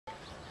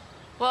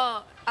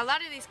Well, a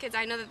lot of these kids,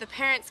 I know that the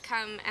parents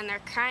come and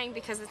they're crying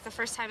because it's the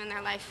first time in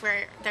their life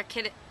where their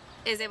kid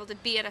is able to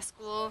be at a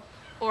school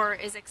or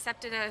is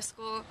accepted at a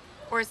school,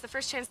 or it's the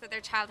first chance that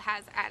their child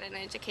has at an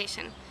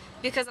education.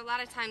 Because a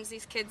lot of times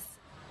these kids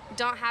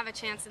don't have a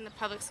chance in the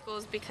public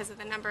schools because of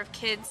the number of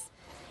kids,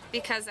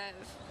 because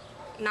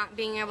of not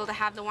being able to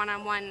have the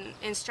one-on-one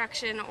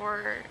instruction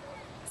or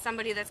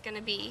somebody that's going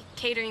to be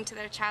catering to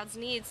their child's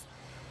needs.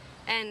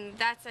 And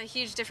that's a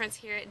huge difference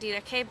here at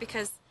Didaque,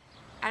 because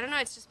I don't know,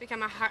 it's just become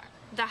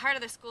the heart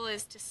of the school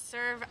is to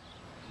serve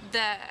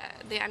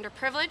the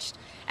underprivileged,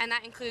 and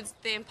that includes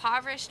the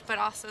impoverished, but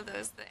also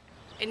those that,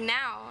 and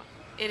now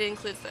it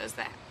includes those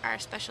that are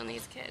special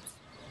needs kids.